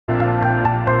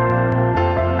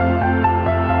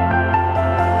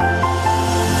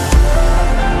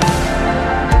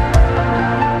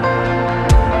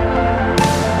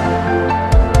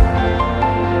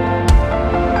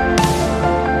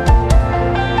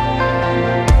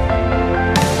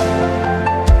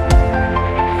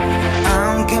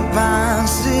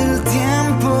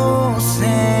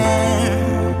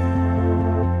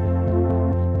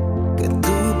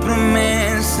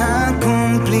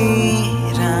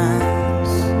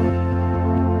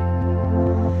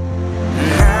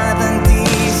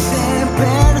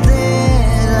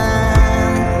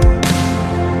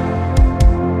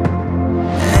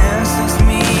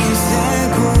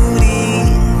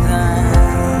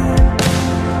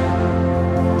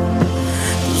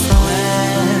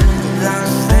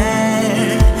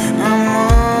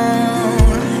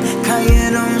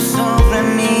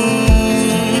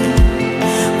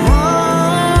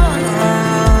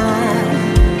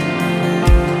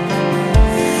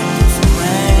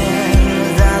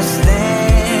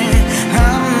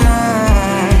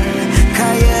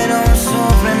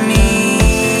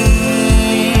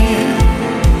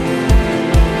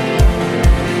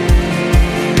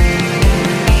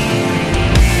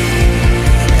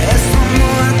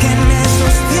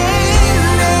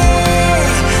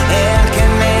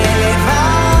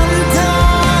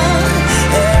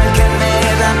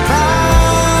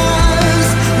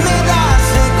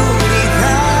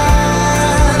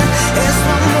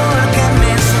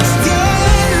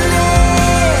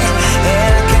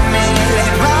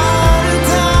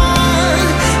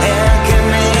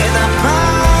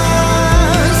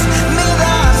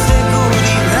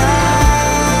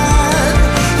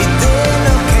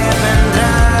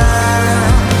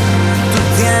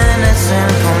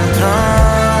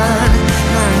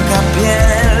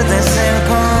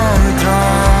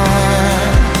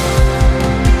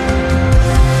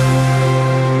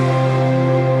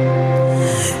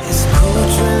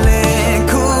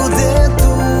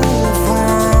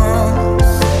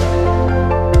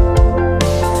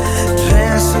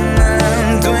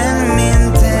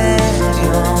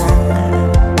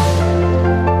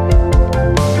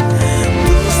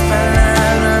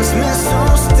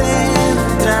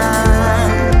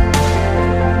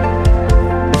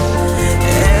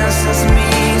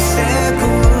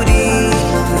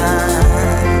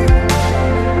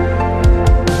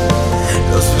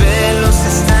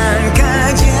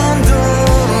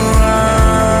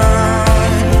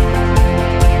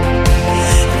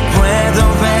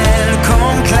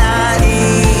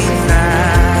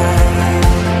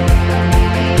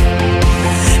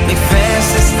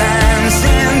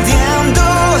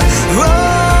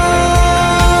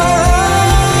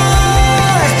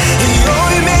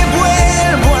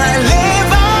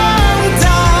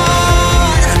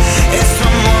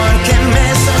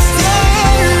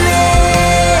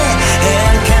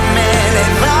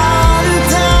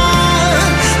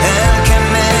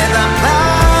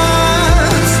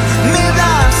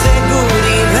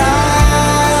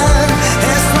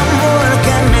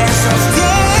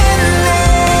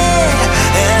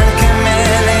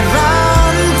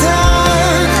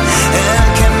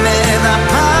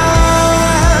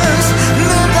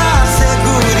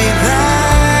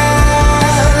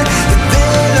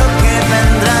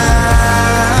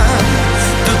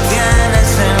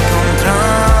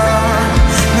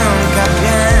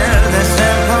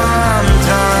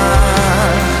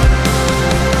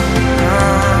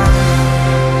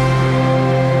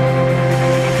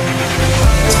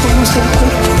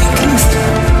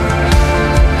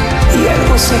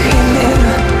se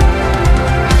genera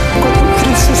cuando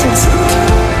Cristo es el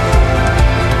centro.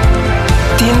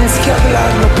 Tienes que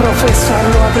hablarlo,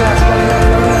 profesarlo,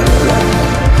 hablarlo.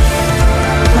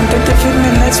 Mantente firme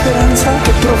en la esperanza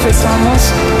que profesamos,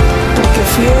 porque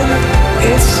fiel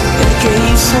es el que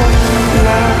hizo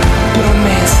la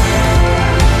promesa.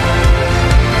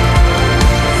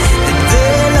 De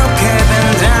lo que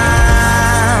vendrá,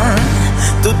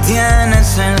 tú tienes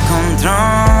el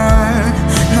control,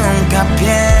 nunca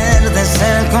pierdes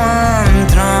el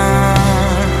control.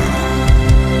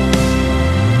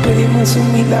 Pedimos un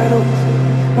milagro,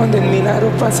 cuando el milagro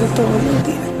pase todos los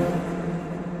días.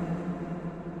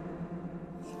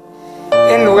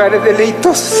 En lugares de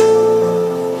leitos.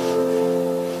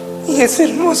 Y es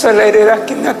hermosa la heredad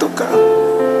que me ha tocado.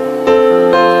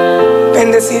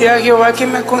 Bendeciré a Jehová que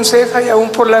me aconseja y aún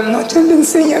por las noches le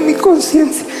enseña mi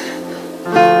conciencia.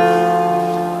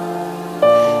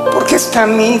 Porque está a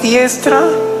mi diestra,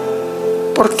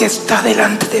 porque está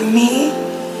delante de mí,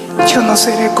 yo no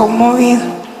seré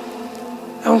conmovido.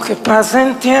 Aunque pase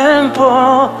el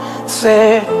tiempo,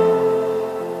 sé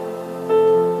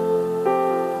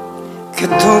que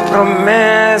tu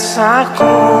promesa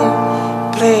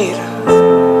cumplirás.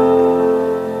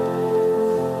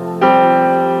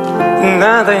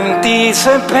 Nada en ti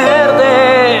se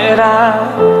perderá.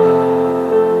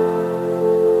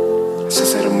 Eso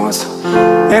es hermoso.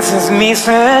 Esa es mi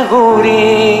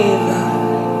seguridad.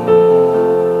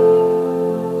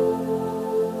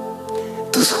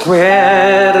 Tus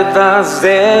cuerdas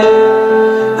de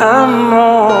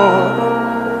amor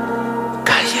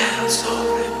cayeron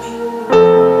sobre mí.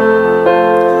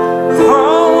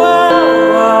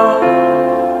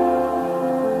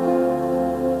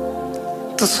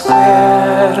 Tus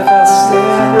cuerdas de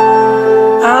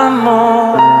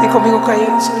amor, di conmigo,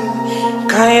 cayeron sobre mí.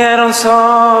 Cayeron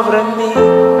sobre mí.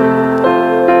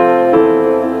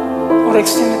 Ahora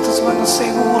extiende tus manos,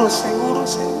 seguro, seguro,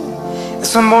 seguro.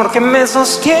 Es amor que me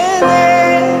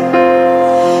sostiene,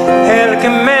 el que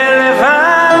me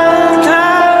levanta,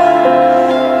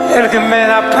 el que me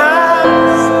da paz,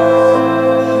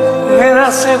 me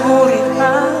da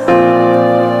seguridad.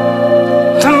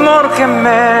 Tu amor que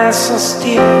me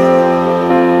sostiene,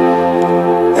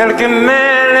 el que me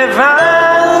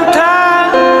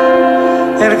levanta,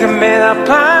 el que me da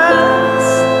paz,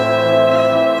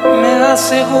 me da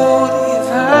seguridad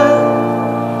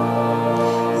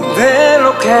de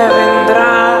lo que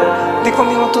vendrá. Di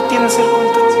conmigo, tú tienes el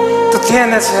control. Tú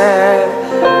tienes el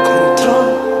control.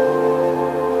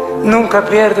 Nunca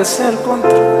pierdes el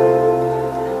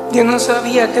control. Yo no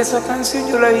sabía que esa canción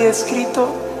yo la había escrito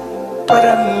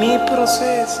para mi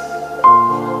proceso,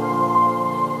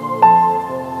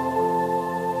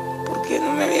 porque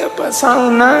no me había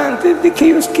pasado nada antes de que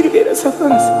yo escribiera esa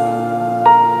canción.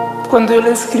 Cuando yo la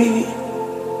escribí,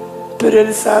 pero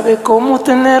Él sabe cómo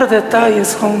tener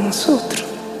detalles con nosotros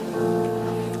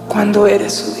cuando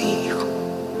eres su hijo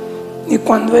y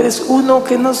cuando eres uno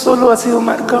que no solo ha sido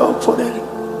marcado por Él,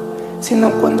 sino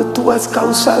cuando tú has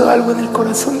causado algo en el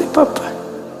corazón de papá.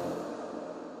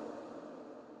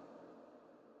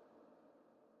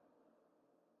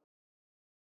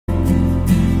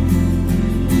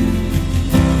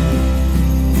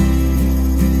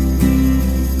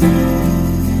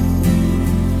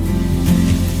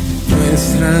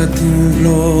 Muestra tu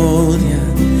gloria,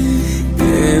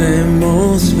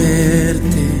 queremos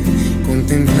verte,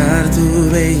 contemplar tu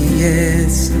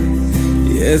belleza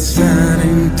y estar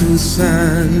en tu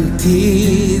santidad.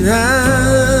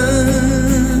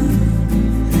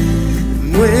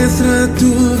 Muestra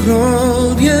tu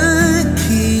gloria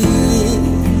aquí,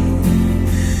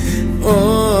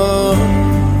 oh,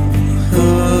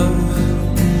 oh.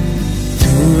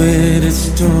 Tú eres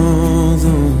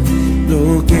todo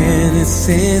lo que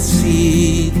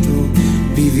necesito,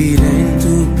 vivir en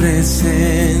tu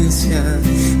presencia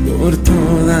por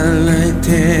toda la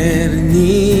eternidad.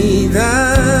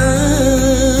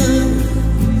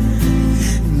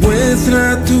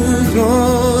 Muestra tu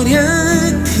gloria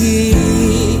aquí,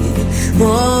 oh,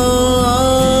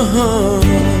 oh, oh.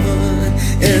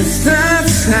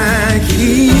 Estás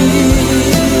aquí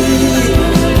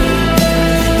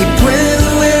y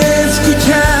puedo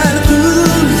escuchar tu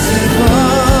dulce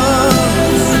voz.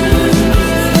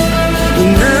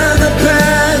 Nada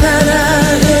pagará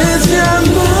ese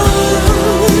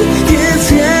amor que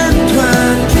siento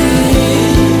aquí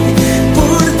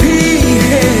por ti,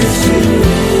 Jesús.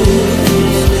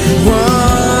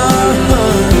 Oh,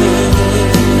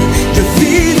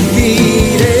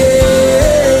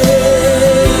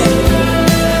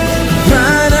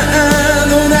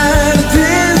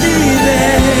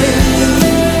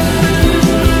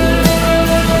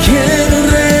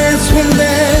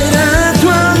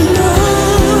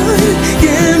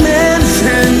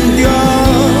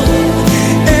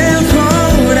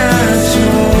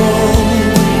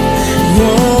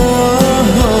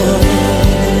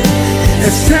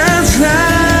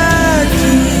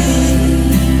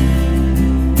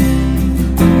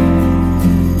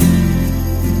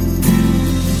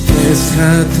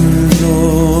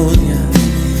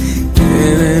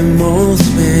 queremos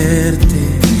verte,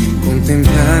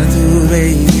 contemplar tu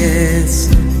belleza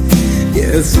y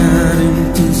estar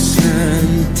en tu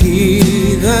santidad.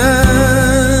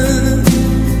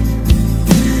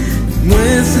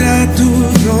 Muestra tu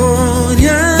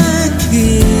gloria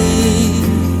aquí.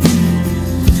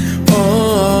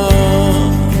 Oh,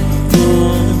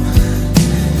 oh,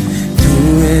 tú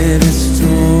eres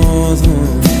todo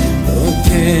lo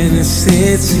que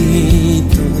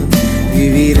necesito,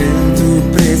 vivir en tu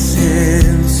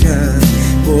presencia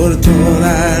por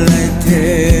toda la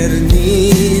eternidad.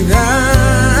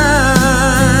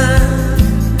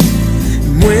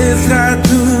 Muestra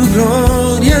tu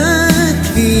gloria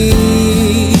aquí.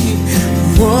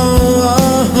 Oh,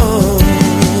 oh, oh.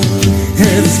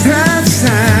 Estás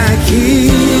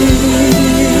aquí.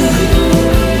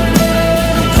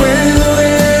 Puedo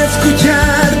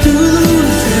escuchar tu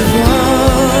dulce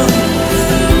voz.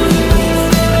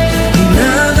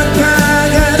 Nada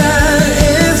apagará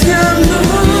ese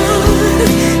amor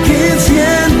que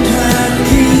siento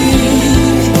aquí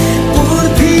por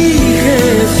ti,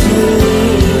 Jesús.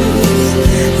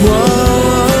 Oh,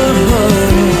 oh, oh.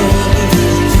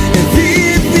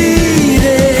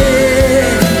 Viviré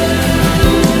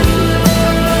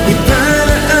y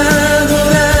para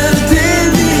adorarte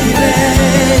viviré.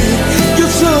 Yo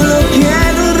solo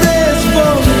quiero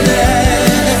responder,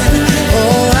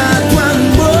 oh, a tu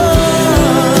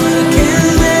amor que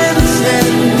me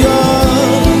encendió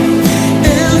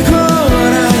el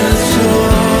corazón.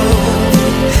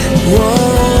 Oh,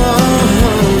 oh,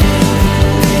 oh.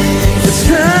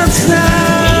 Estás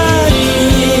aquí.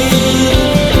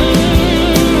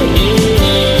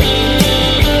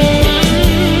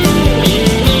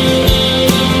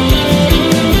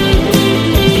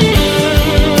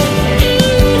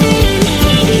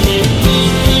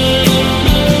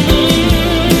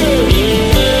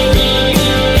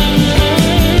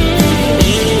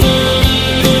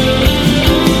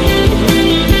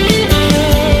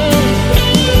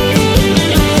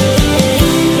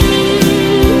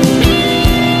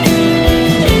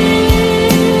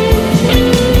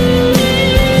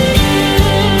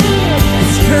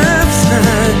 Estás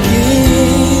aquí.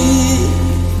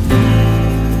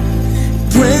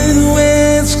 Puedo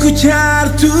escuchar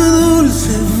tu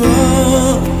dulce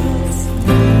voz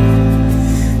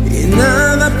y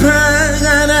nada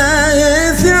apagará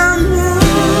ese amor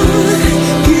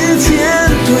que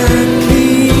siento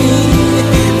aquí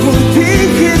por ti,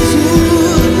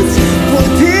 Jesús, por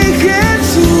ti,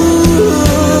 Jesús.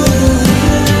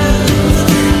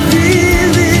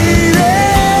 Viviré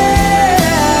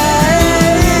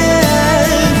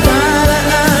para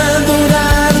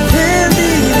adorarte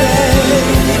viviré.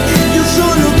 Yo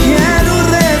solo quiero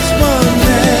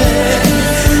responder,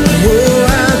 oh,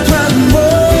 a tu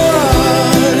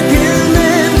amor que me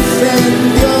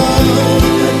encendió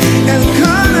el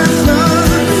corazón,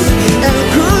 el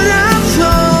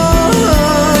corazón.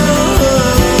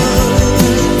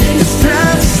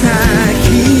 Estás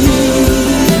aquí.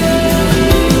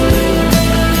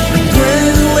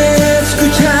 Puedo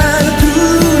escuchar tu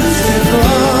dulce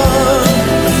voz.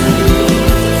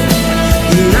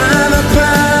 Nada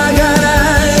apagará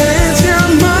ese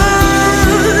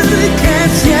amor que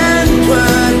siento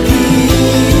aquí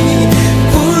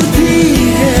por ti,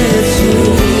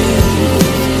 Jesús.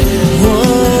 Oh,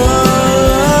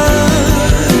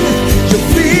 yo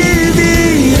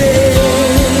viviré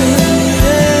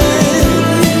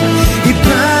y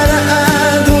para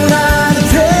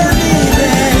adorarte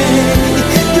viviré.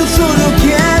 Yo solo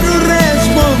quiero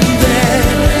responder,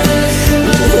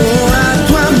 oh, a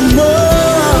tu amor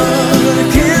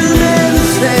que me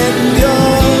encendió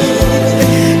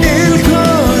el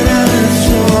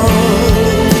corazón.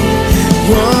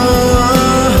 Oh,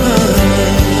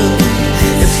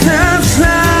 estás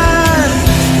aquí.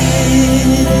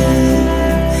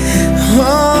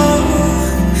 Oh,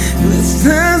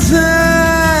 estás aquí.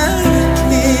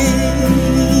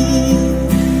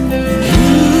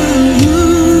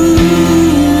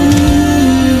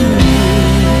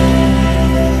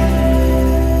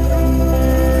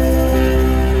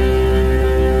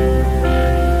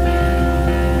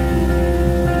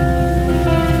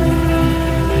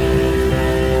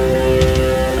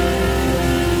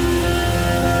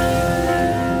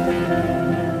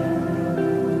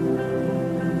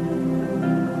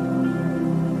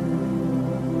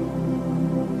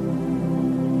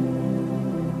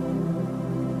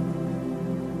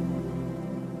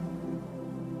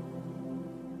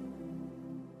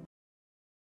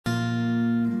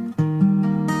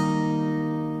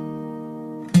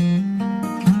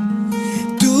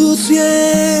 Tú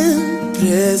siempre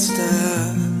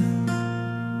estás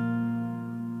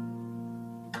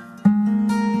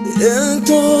en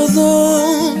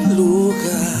todo lugar.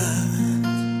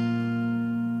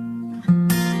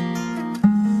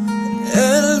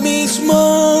 El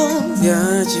mismo de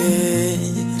ayer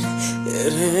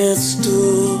eres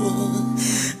tú.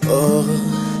 Oh,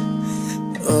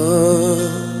 oh.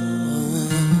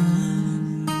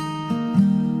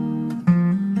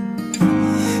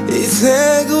 Y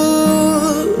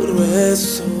seguro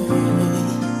estoy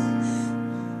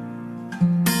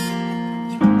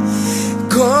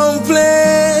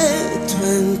completo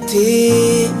en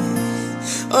ti.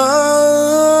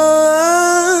 Oh,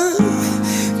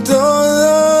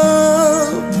 todo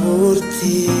por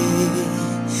ti,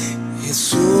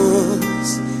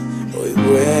 Jesús, hoy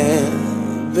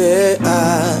vuelve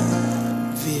a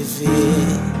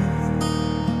vivir.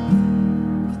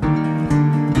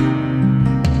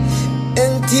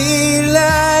 En ti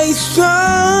la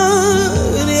historia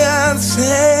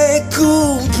se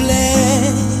cumple,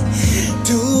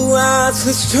 tú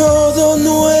haces todo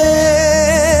nuevo.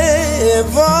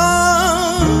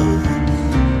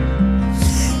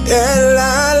 El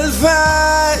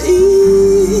alfa y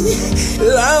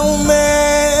la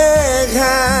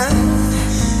omega,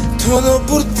 todo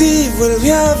por ti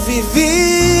vuelve a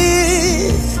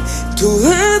vivir. Tú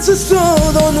haces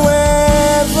todo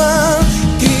nuevo.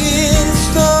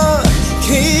 Cristo,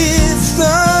 Cristo,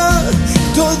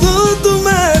 todo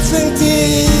toma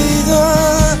sentido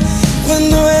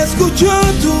cuando escucho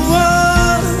tu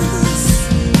voz.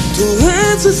 Tú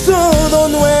haces todo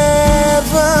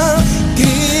nuevo.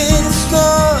 Cristo,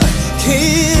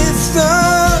 Cristo,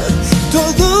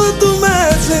 todo toma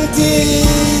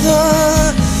sentido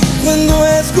cuando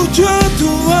escucho tu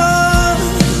voz.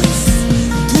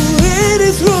 Tú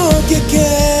eres lo que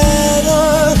quiero.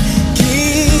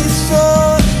 Cristo,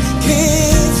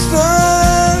 Cristo,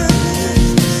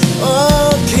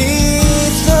 oh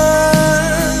Cristo,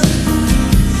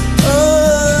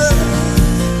 oh.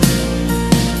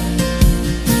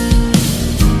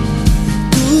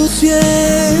 Tú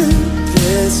siempre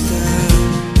estás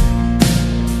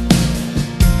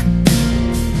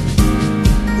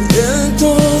en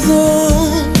todo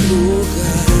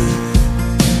lugar.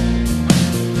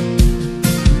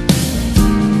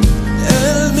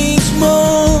 El mismo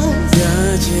de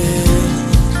ayer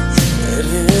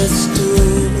eres tú.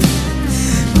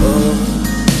 Oh,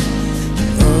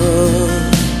 oh.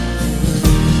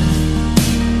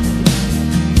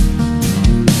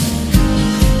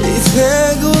 Y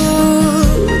seguro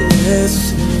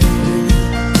estoy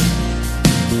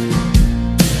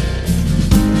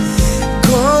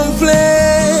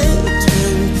completo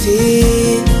en ti.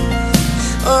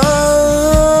 Oh,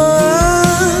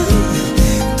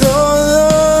 todo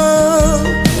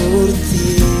por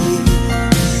ti,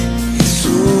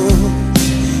 Jesús,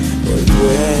 hoy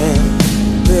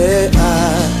vuelve a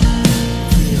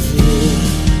vivir.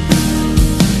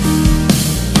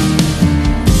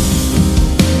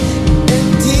 En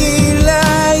ti la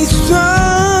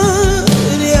historia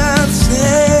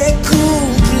se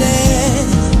cumple,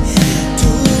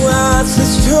 tú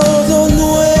haces todo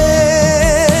nuevo.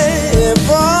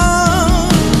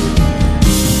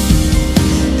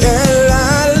 El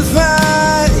alfa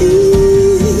y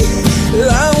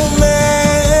la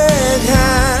omega,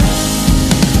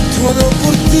 todo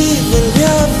por ti vuelve a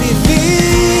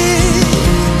vivir.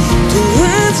 Tú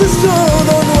haces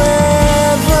todo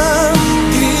nuevo.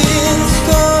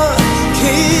 Cristo,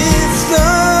 Cristo,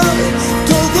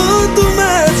 todo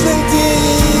toma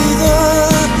sentido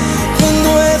cuando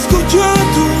escucho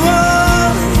tu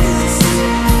voz.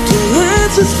 Tú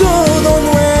haces todo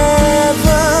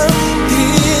nuevo.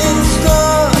 Cristo,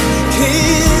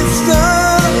 Cristo,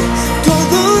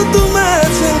 todo toma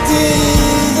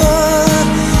sentido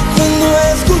cuando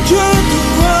escucho tu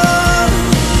voz.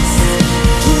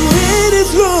 Tú eres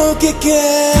lo que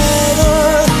quiero.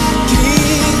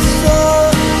 Cristo,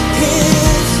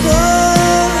 Cristo,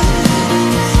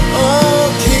 oh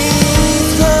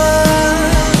Cristo,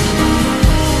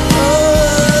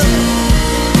 oh.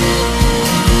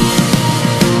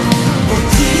 Por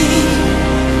ti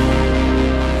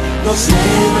nos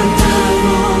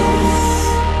levantamos,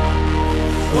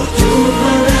 por tu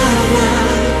palabra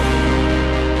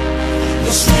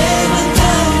nos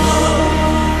levantamos.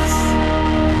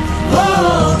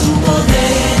 Oh, tu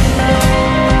poder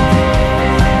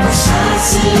nos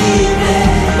hace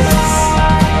libres,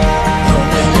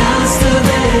 rompe las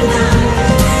cadenas,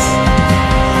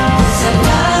 nos da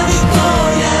la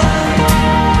victoria.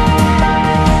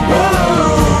 Oh,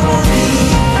 por ti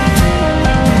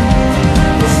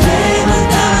nos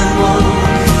levantamos.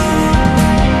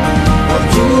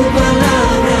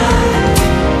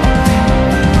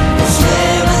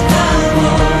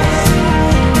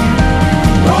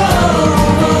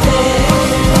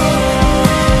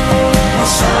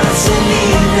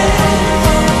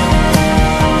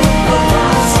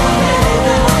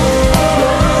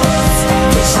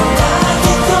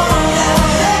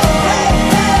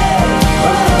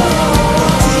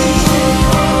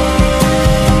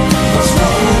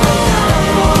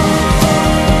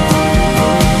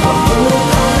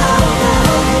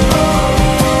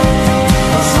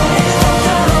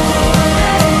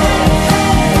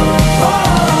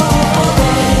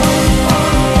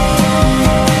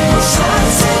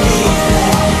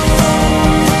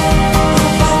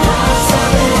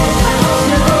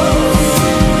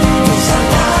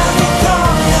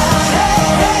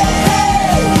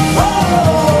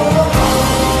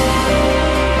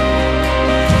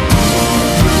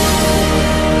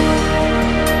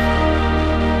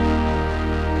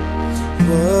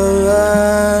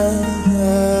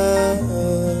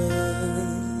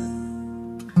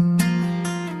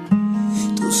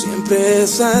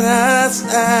 expresarás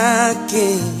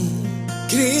aquí.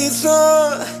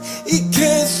 Cristo y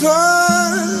que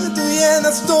soy, tú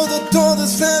llenas todo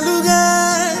ese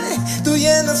lugar, tú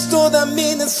llenas toda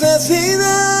mi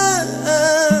necesidad,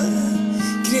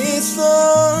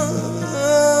 Cristo.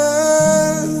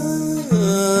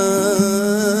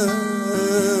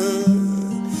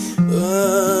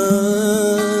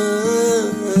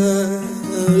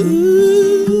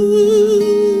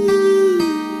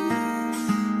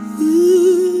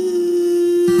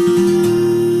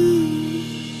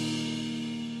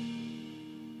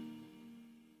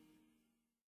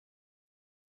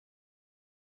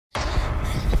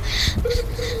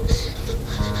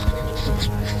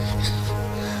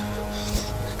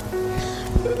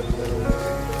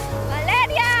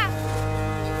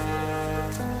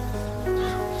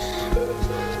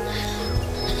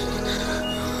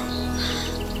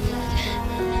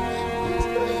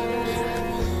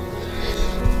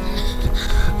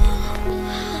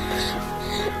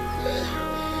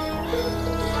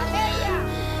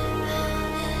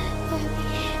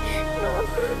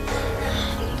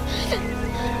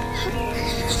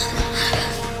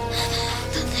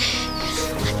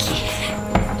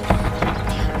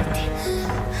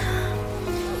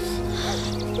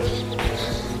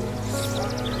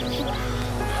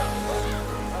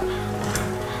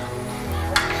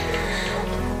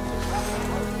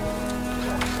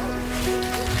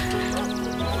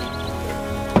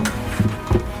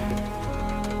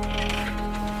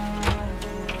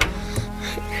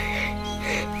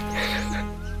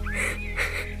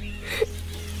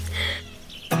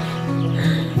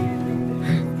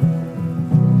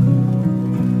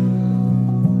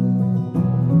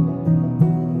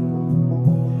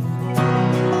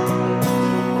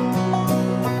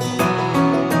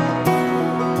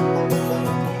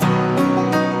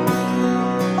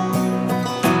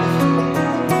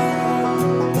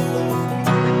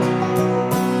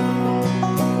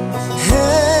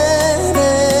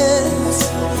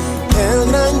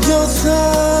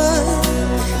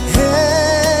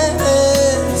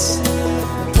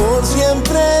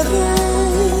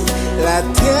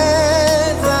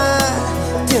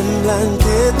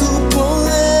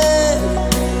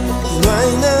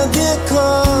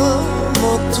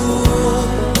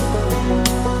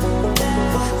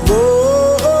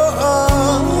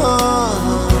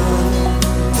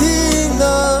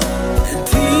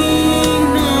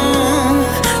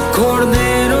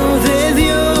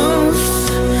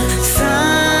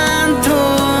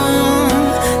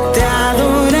 Te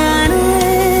adoraré,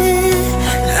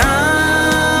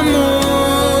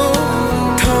 amor.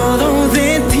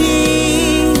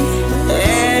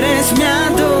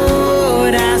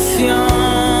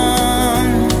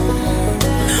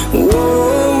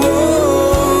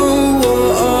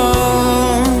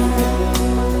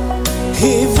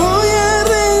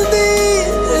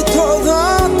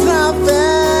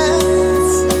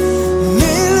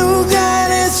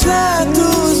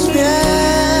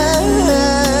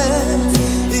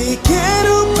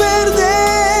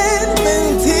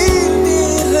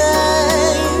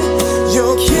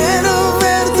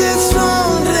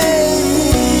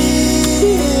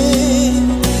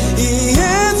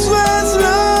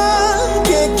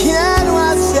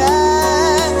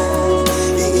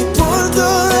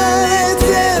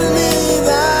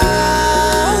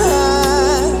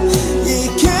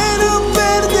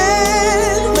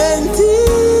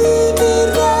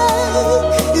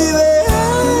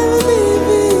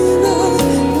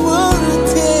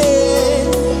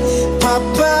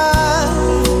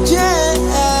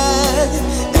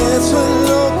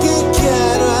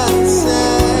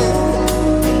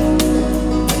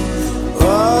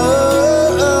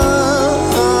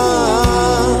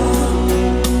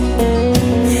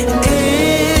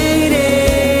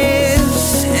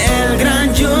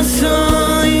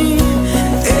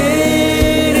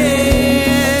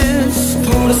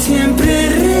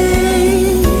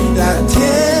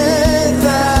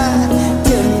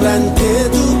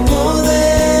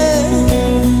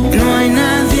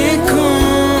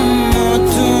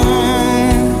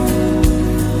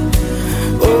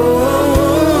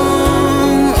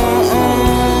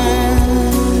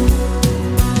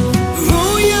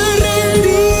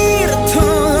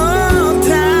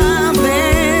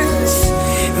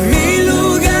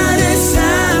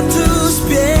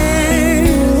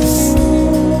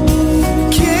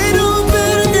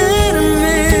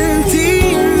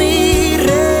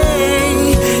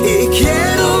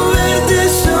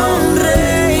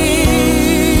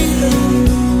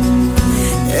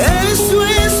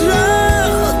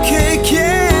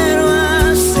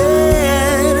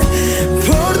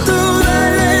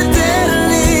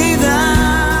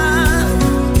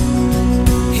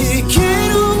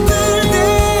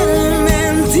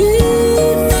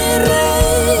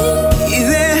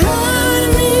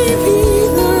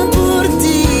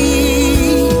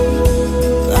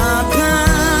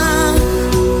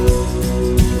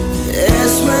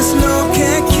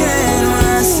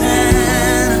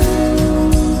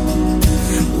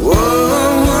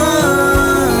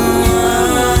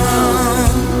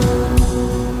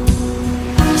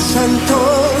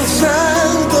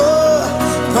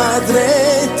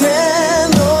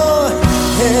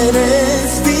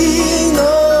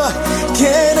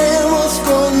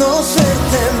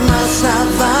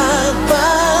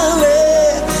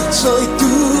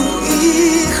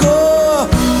 hijo.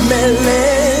 Me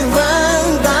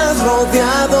levantas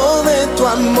rodeado de tu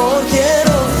amor,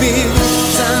 quiero vivir.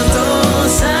 Santo,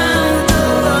 Santo,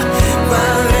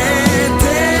 Padre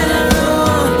eterno,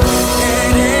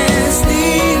 eres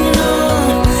digno,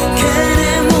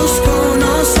 queremos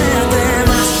conocerte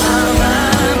más. Abba,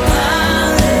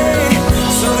 Padre,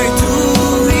 soy tu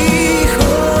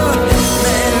hijo,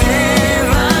 me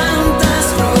levantas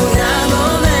rodeado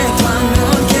de tu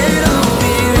amor, quiero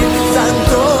vivir.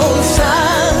 Santo,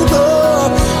 Santo,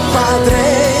 Padre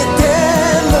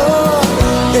eterno,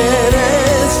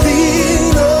 eres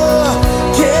digno,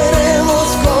 queremos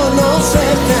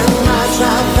conocerte más.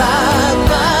 Abba,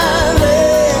 Padre,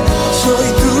 soy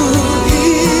tu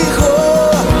hijo,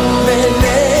 me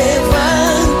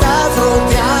levantas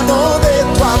rodeado de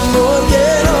tu amor,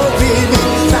 quiero vivir.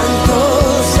 Santo,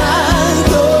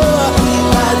 Santo,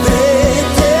 Padre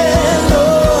eterno,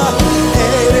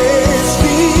 eres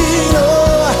digno,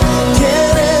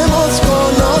 queremos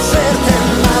conocerte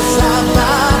más.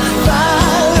 Abba,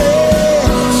 Padre,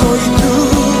 soy tu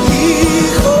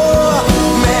hijo,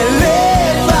 me levantas,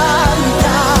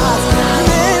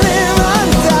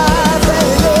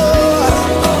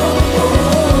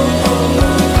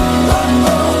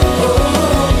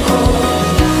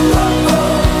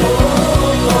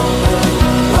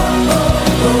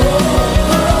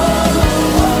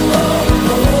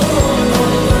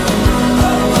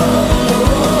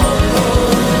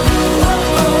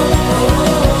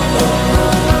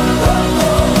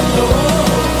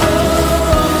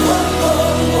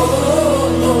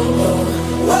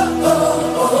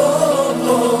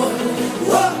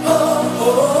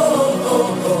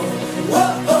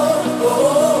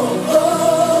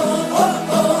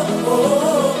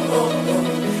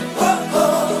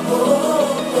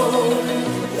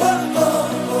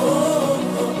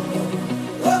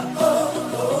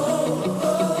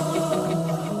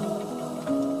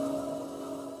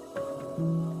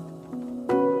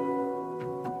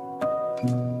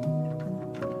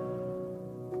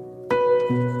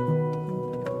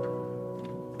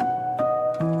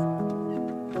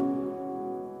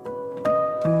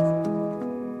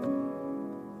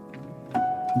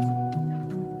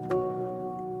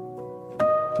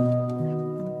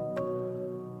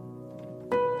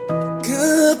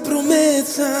 cada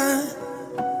promesa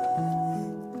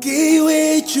que yo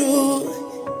he hecho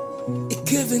y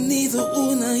que he venido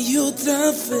una y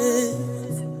otra vez,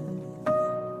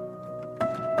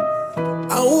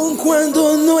 aun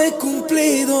cuando no he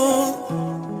cumplido,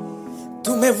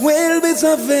 tú me vuelves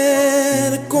a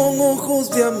ver con ojos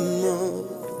de amor.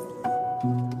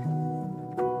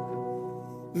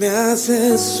 Me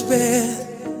haces ver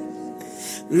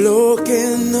lo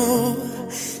que no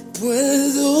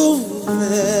puedo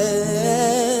ver,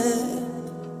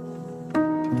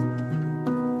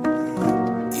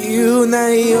 y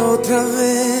una y otra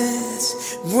vez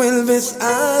vuelves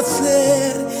a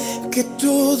hacer que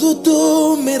todo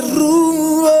tome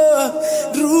rumbo,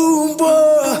 rumbo,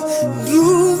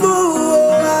 rumbo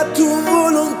a tu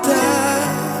voluntad.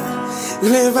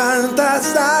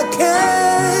 Levantas a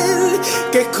aquel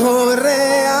que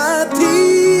corre a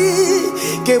ti,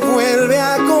 que vuelve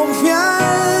a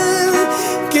confiar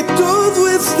que todo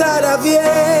estará bien.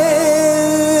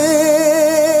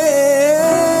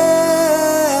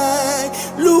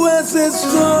 Lo haces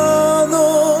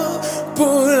todo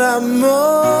por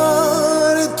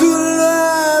amor, tú lo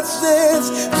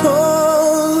haces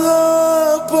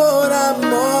todo por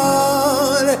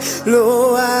amor,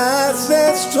 lo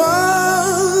haces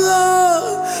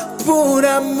todo por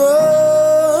amor.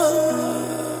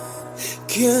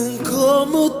 ¿Quién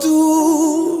como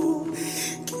tú?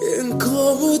 ¿Quién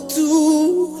como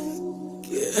tú?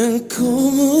 ¿Quién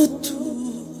como tú?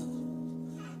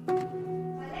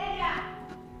 Valeria,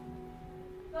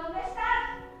 ¿dónde estás?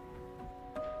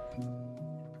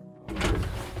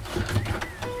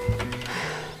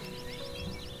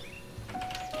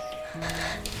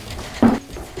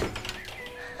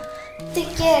 Te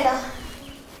quiero.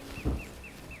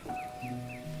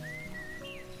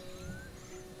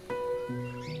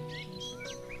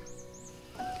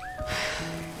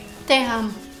 Te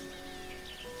amo.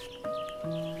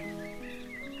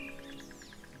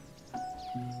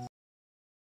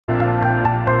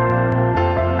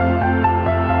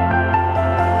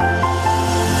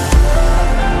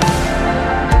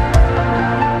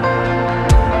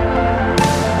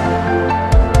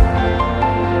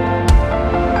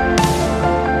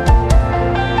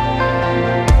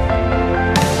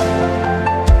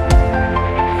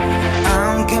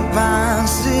 Aunque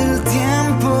pase el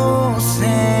tiempo,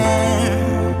 sé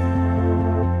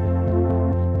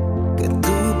que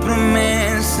tu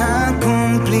promesa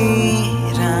cumplirá.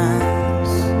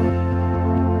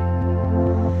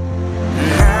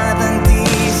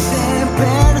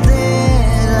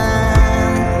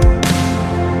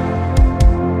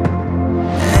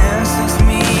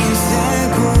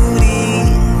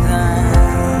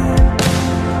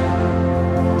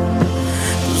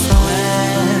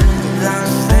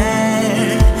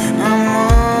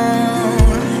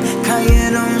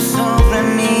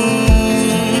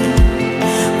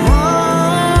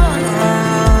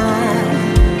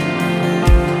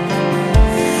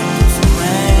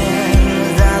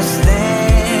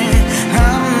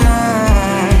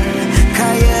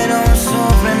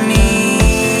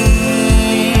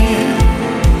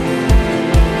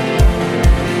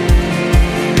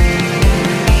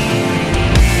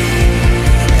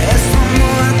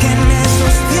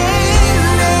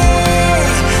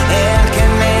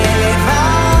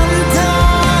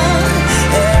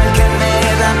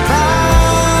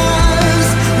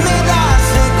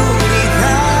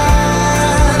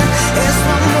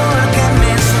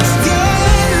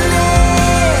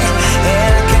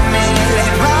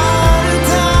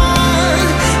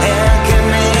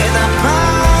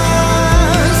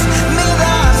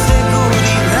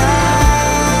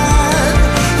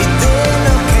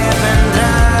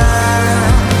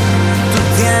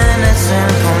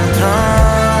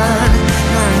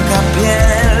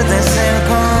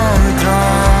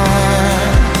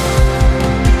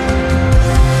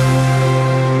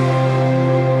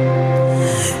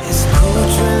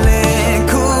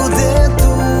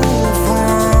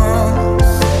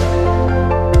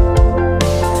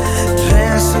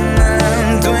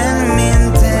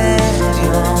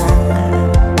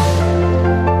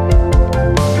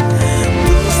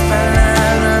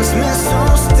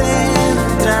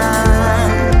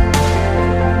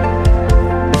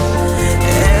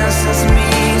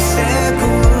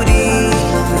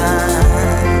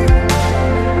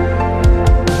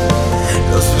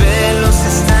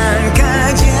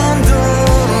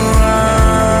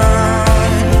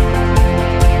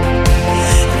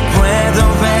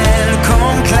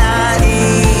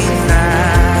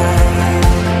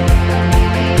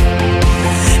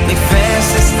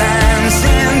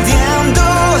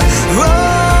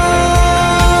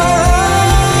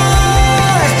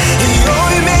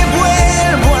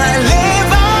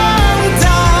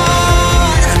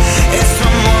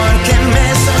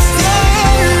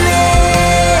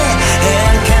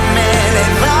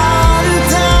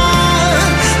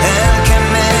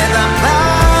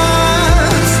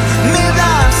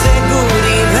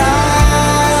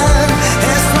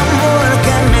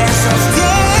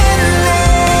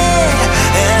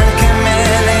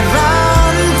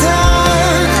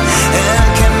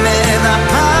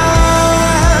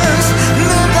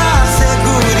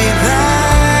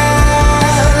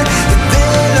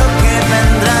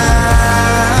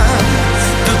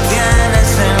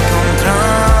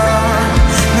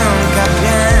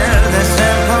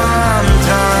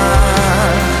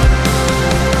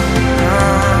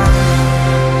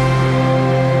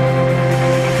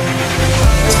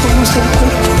 el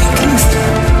cuerpo de Cristo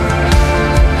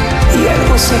y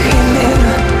algo se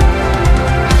genera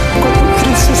cuando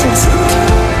Cristo es el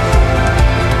centro.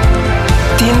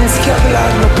 Tienes que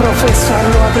hablarlo,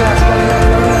 profesarlo, hablarlo.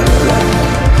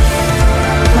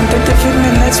 Mantente firme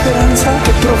en la esperanza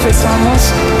que profesamos,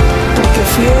 porque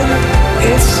fiel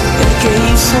es el que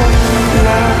hizo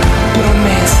la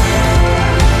promesa.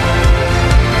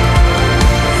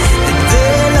 De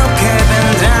lo que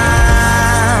vendrá,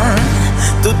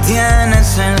 tú tienes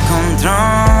el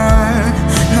control,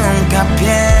 nunca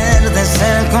pierdes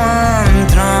el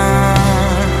control.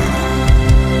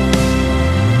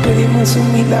 Pedimos un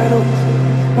milagro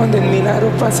cuando el milagro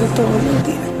pase todos los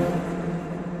días.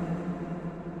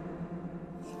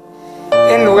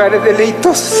 En lugares de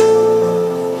leitos.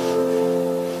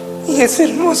 Y es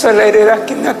hermosa la heredad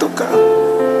que me ha tocado.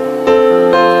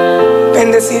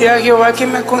 Bendeciré a Jehová que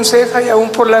me aconseja y aún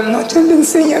por las noches le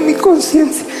enseña mi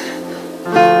conciencia.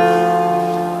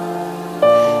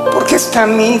 Porque está a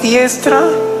mi diestra,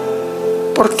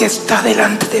 porque está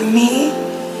delante de mí,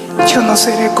 yo no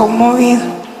seré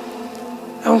conmovido.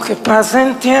 Aunque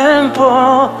pasen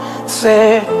tiempo,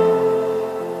 sé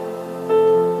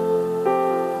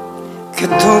que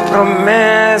tu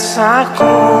promesa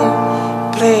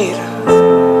cumplirás.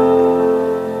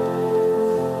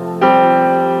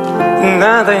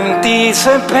 Nada en ti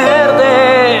se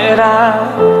perderá.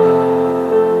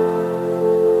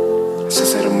 Eso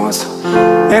es hermoso.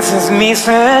 Esa es mi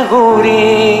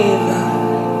seguridad.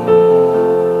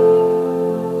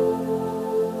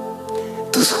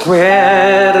 Tus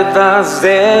cuerdas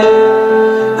de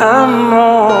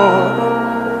amor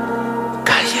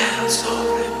cayeron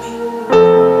sobre mí.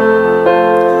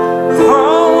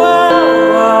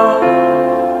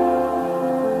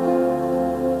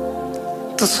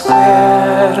 Tus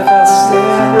cuerdas de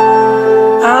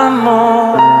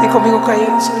amor, di conmigo,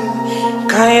 cayeron sobre mí.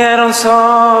 Cayeron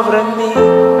sobre mí.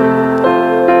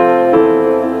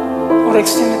 Ahora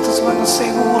extiende tus manos,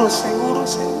 seguro.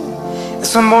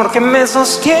 Es amor que me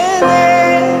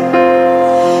sostiene,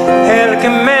 el que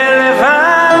me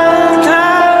levanta,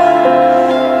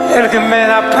 el que me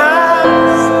da paz,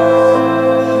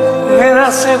 me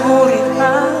da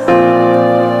seguridad.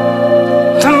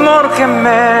 Tu amor que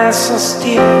me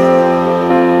sostiene,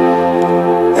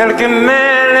 el que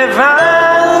me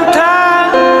levanta,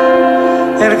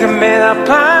 el que me da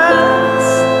paz,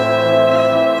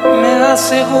 me da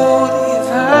seguridad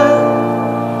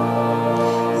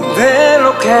de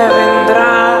lo que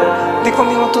vendrá. Di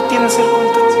conmigo, tú tienes el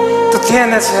control. Tú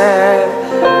tienes el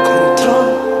control.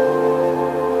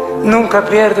 Nunca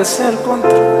pierdes el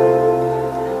control.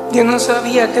 Yo no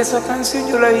sabía que esa canción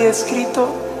yo la había escrito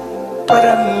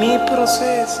para mi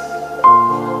proceso,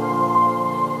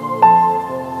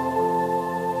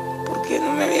 porque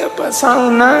no me había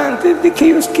pasado nada antes de que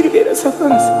yo escribiera esa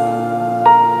canción.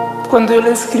 Cuando yo la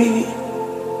escribí,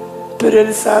 pero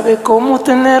Él sabe cómo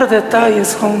tener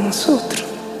detalles con nosotros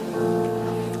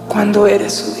cuando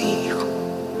eres su hijo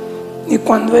y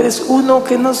cuando eres uno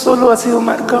que no solo ha sido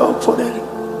marcado por Él,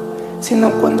 sino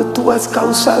cuando tú has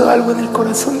causado algo en el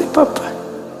corazón de papá.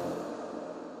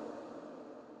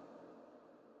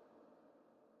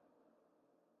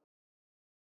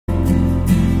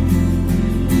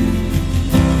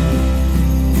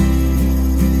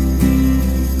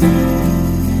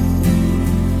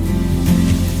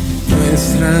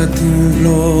 Muestra tu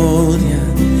gloria,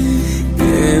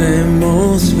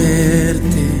 queremos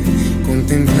verte,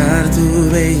 contemplar tu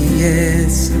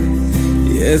belleza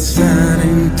y estar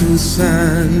en tu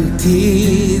santidad.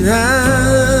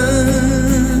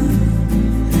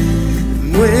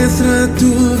 Muestra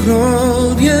tu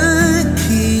gloria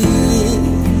aquí,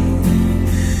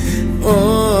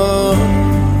 oh,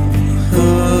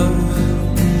 oh.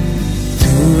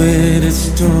 Tú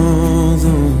eres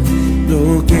todo lo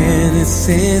que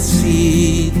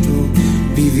necesito,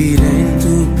 vivir en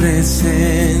tu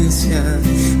presencia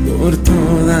por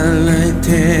toda la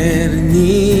eternidad.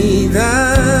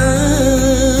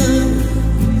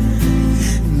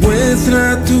 Muestra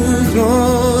tu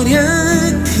gloria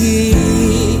aquí,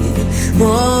 oh,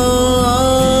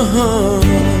 oh, oh.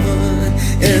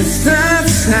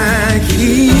 Estás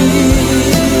aquí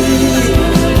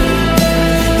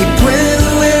y puedo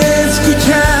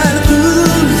escuchar tu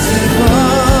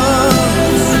voz.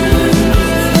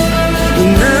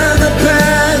 Nada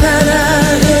pagará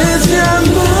ese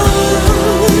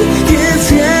amor que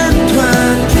siempre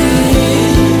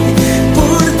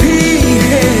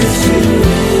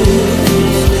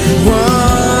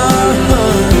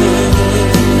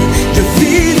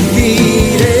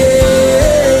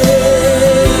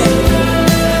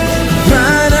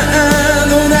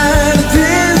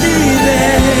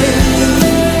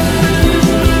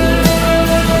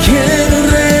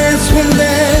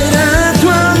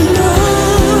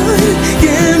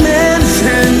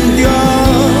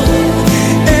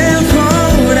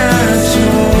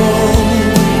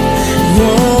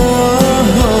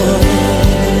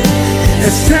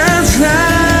estás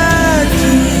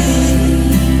aquí.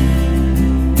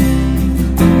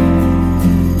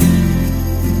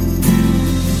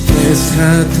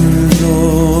 Muestra tu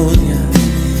gloria,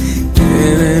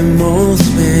 queremos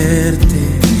verte,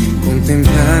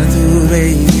 contemplar tu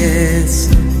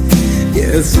belleza y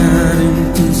estar en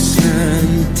tu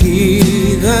santidad.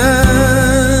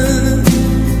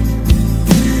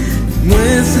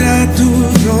 Muestra tu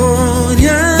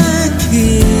gloria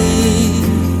aquí.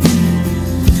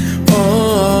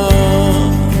 Oh,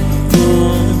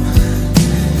 oh.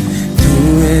 Tú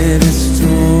eres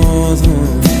todo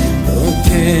lo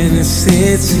que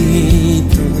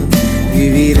necesito,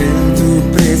 vivir en tu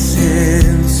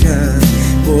presencia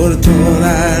por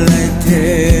toda la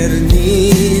eternidad.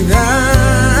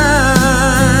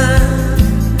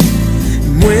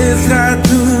 Muestra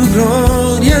tu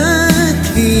gloria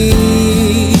aquí.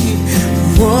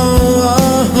 Oh,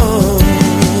 oh, oh.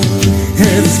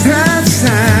 Estás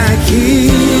aquí.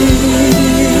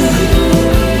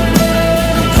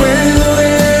 Puedo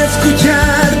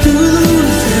escuchar tu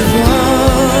dulce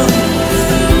voz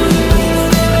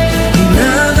y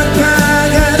nada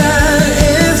apagará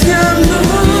ese amor.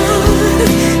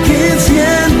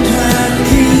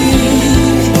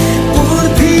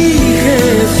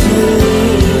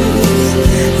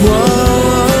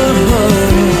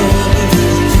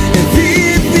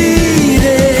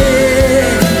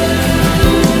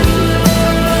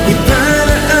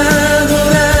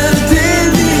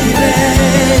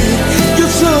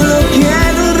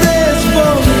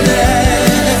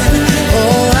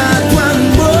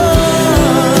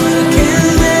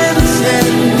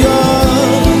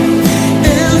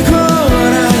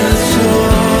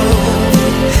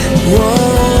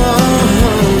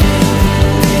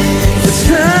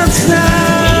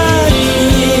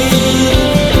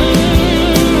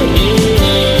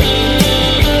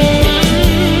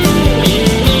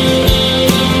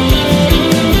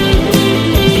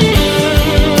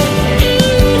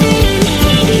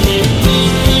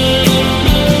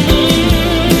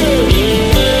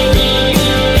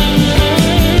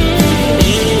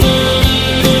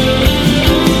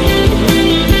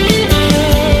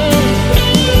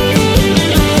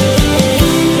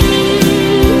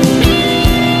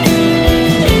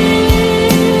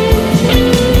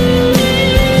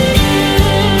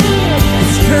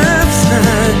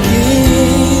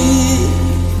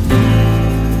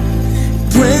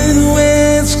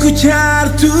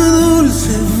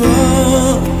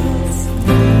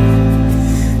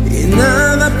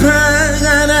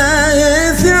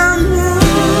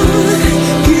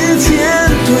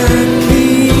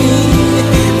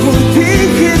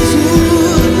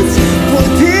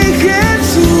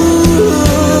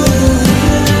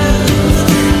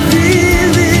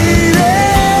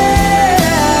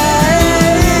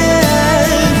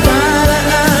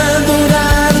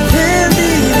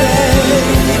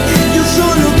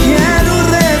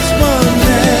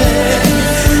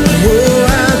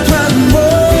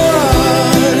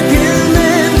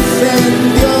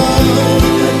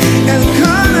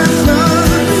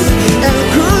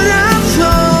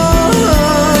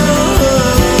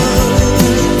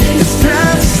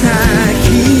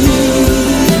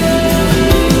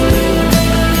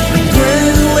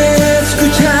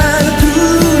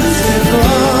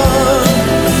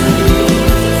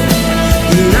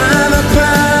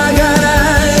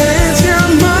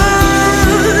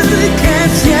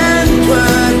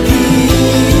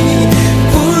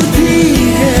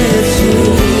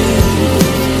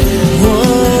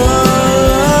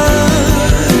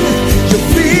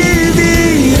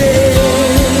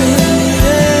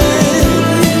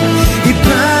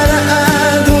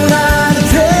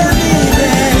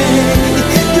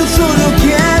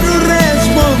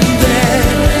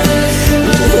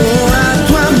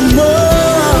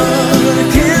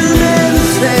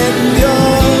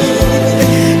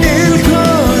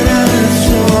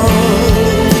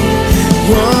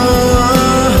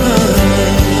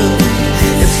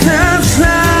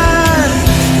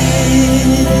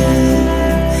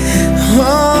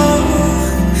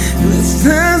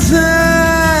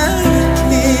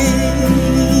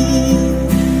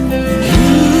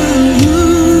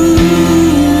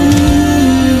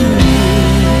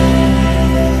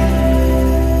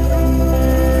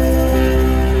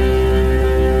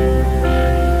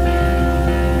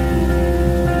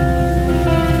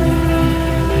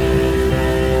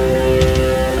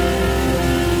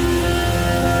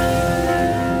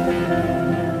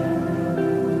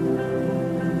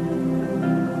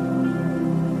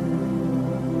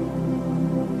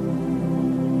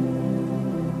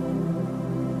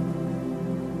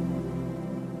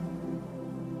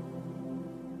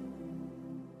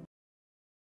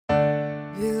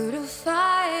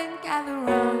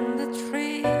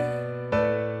 tree.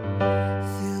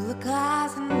 Fill the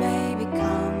glass and maybe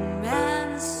come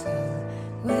and sing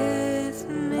with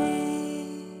me.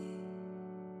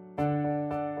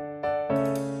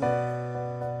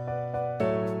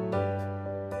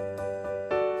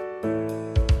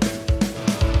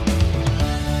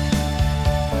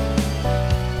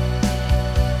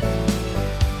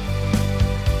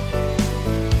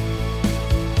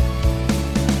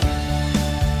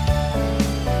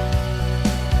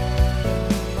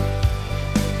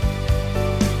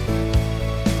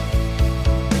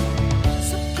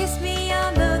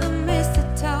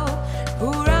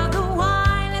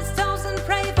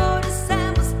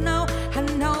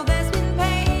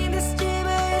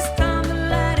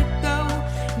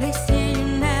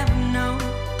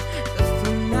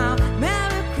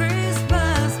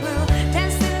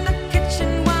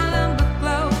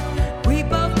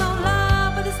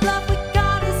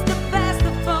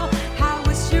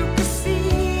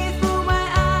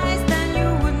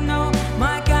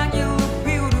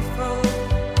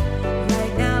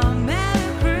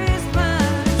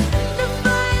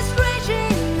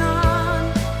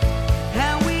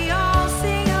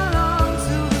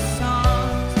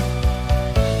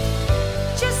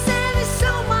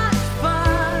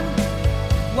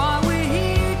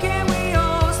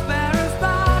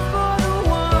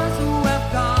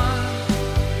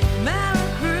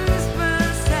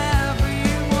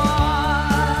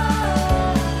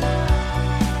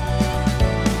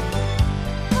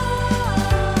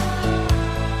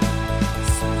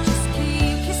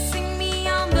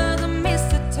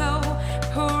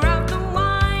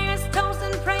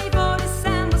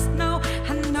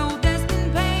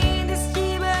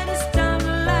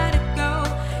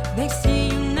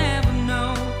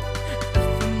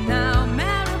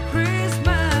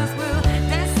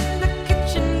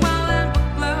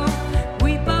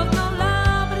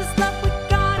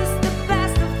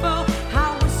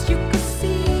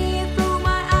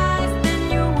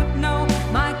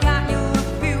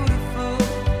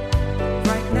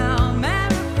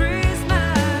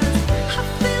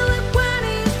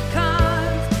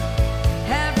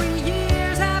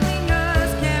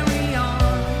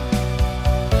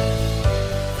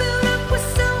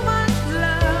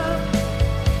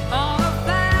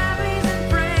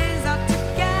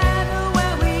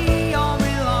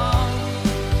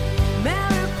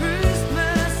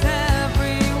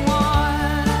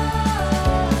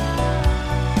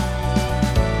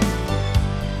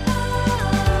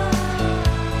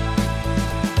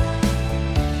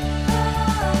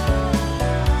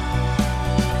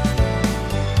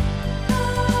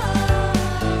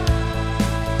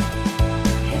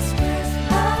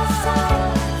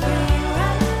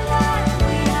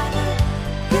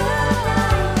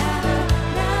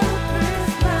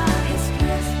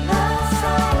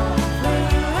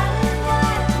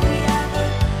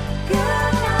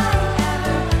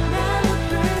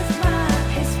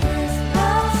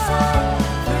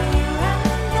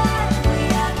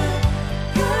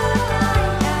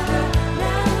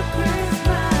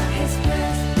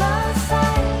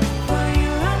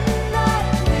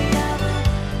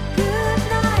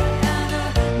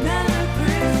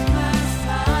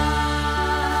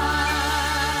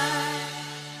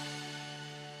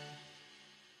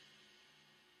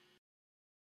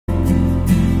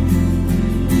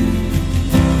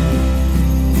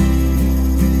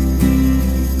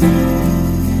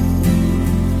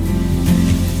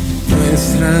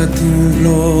 Tu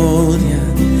gloria,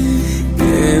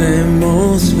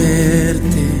 queremos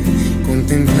verte,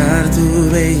 contemplar tu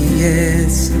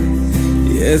belleza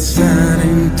y estar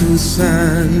en tu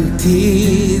santidad.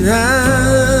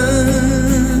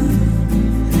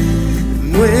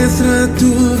 Muestra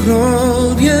tu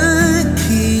gloria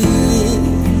aquí.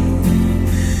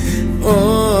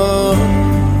 Oh,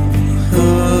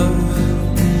 oh.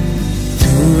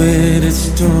 Tú eres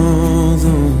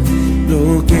todo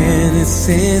lo que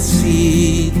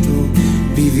necesito,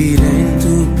 vivir en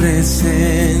tu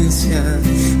presencia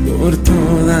por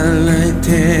toda la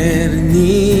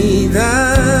eternidad.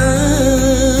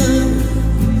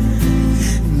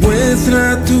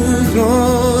 Muestra tu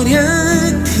gloria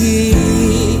aquí.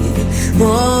 Oh,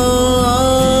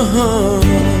 oh, oh.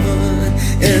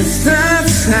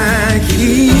 Estás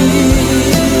aquí.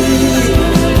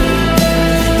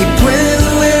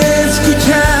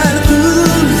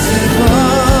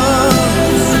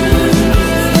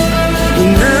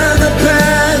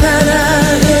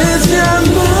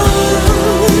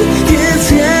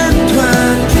 Siento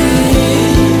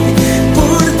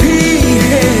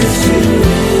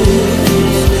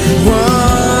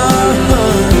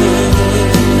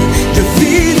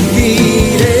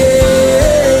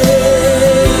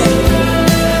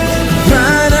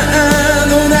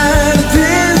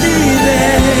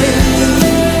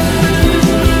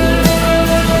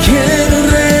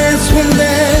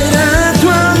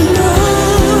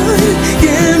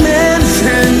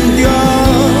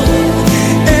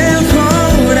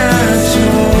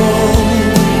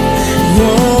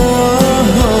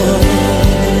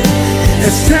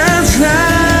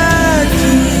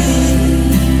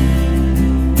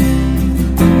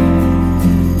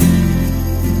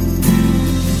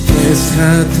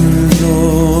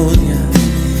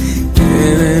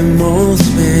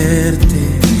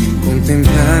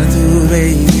contemplar tu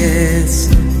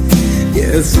belleza y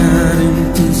estar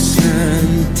en tu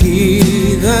santidad.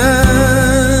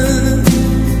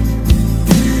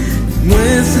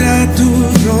 Muestra tu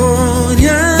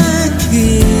gloria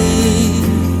aquí.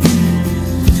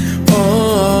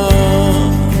 Oh,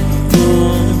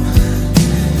 oh,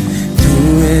 tú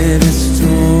eres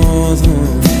todo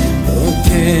lo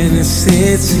que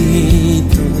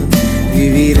necesito,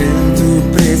 vivir en tu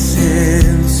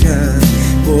presencia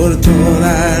por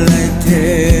toda la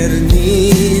eternidad.